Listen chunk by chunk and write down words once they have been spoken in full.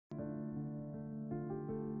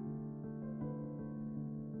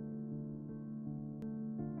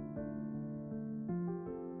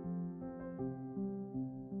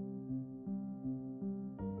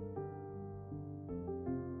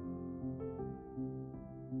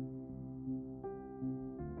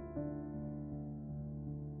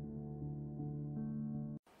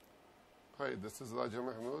Hi, this is Gulshan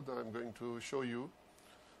Mehmood. I'm going to show you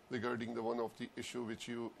regarding the one of the issue which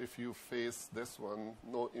if you face this one,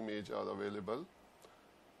 no image are available,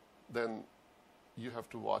 then you have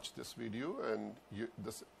to watch this video and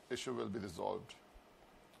this issue will be resolved.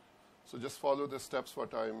 So just follow the steps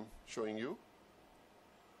what I'm showing you.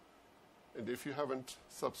 And if you haven't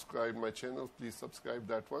subscribed my channel, please subscribe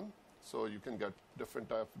that one so you can get different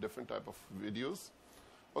type of videos.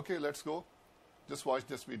 Okay, let's go. Just watch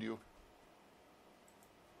this video.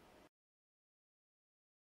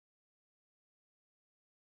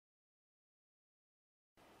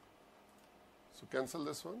 So cancel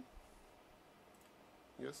this one.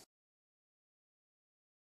 Yes.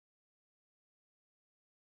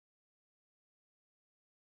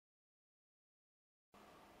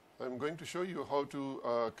 I'm going to show you how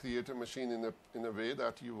to create a machine in a way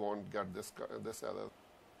that you won't get this error.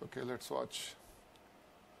 Okay, let's watch.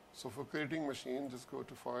 So for creating machine, just go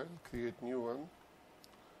to File, Create New One,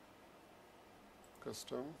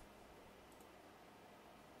 Custom.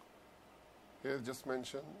 Here just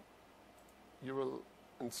mention you will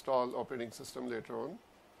install operating system later on.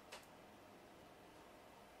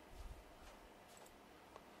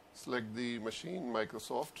 Select the machine,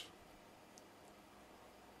 Microsoft,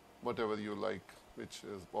 whatever you like, which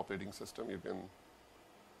is operating system, you can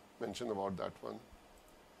mention about that one.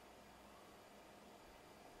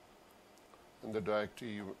 And the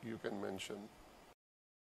directory you can mention.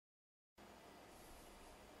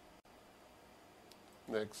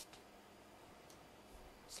 Next,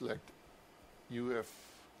 select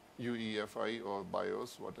UEFI or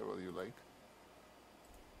BIOS, whatever you like.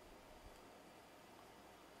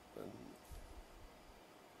 And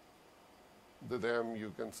the RAM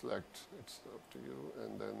you can select, it's up to you,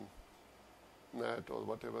 and then NAT or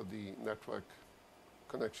whatever the network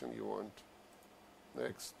connection you want.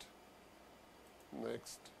 Next,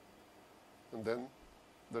 and then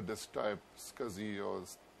the disk type, SCSI or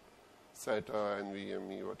SATA,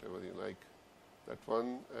 NVMe, whatever you like, that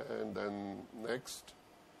one, and then next,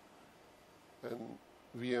 and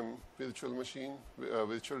VM virtual machine,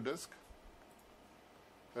 virtual disk,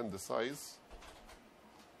 and the size,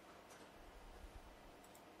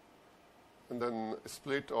 and then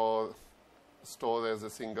split or store as a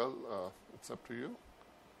single, it's up to you.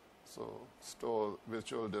 So store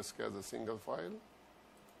virtual disk as a single file.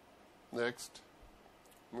 Next,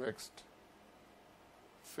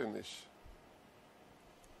 finish.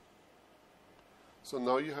 So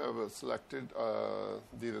now you have selected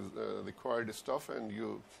the required stuff, and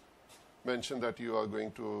you mentioned that you are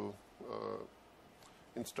going to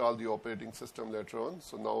install the operating system later on.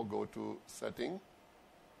 So now go to Setting.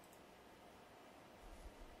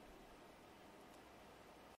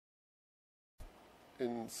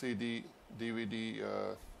 In CD, DVD,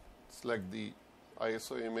 select the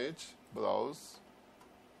ISO image, browse,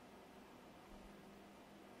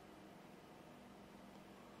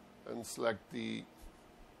 and select the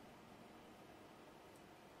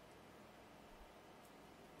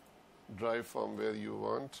drive from where you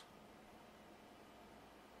want.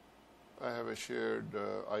 I have a shared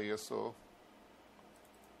ISO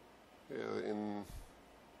here in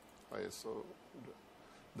ISO.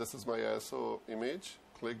 This is my ISO image.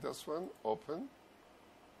 Click this one, open,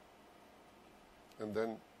 and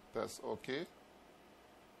then press OK,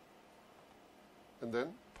 and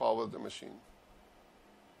then power the machine.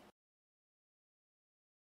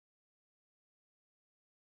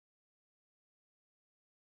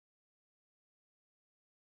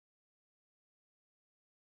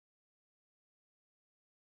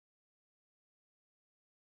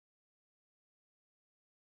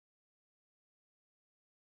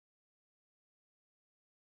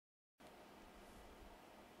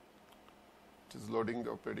 It is loading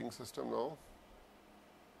the operating system now.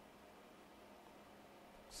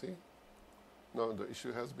 See? Now the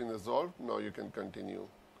issue has been resolved. Now you can continue.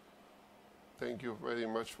 Thank you very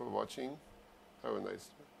much for watching. Have a nice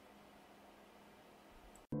day.